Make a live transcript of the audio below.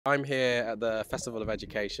I'm here at the Festival of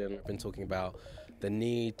Education. I've been talking about the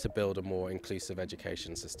need to build a more inclusive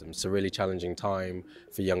education system. It's a really challenging time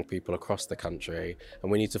for young people across the country,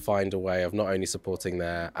 and we need to find a way of not only supporting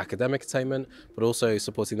their academic attainment, but also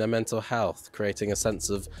supporting their mental health, creating a sense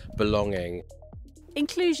of belonging.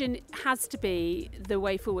 Inclusion has to be the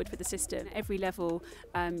way forward for the system. Every level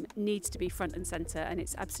needs to be front and centre, and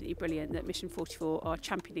it's absolutely brilliant that Mission 44 are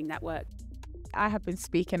championing that work. I have been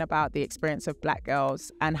speaking about the experience of Black girls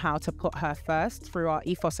and how to put her first through our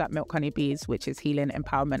ethos at Milk Honey Bees, which is healing,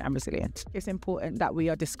 empowerment and resilience. It's important that we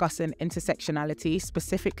are discussing intersectionality,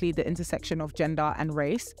 specifically the intersection of gender and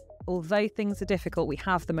race. Although things are difficult, we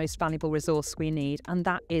have the most valuable resource we need, and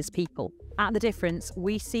that is people. At The Difference,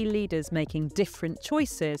 we see leaders making different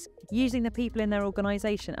choices, using the people in their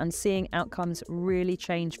organisation and seeing outcomes really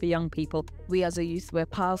change for young people. We as a youth, we're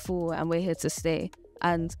powerful and we're here to stay.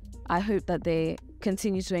 And I hope that they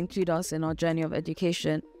continue to include us in our journey of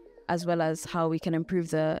education, as well as how we can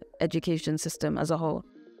improve the education system as a whole.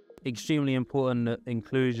 Extremely important that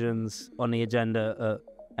inclusion's on the agenda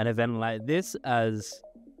at an event like this, as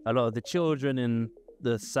a lot of the children in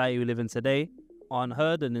the society we live in today aren't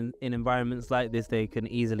heard, and in environments like this they can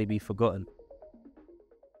easily be forgotten.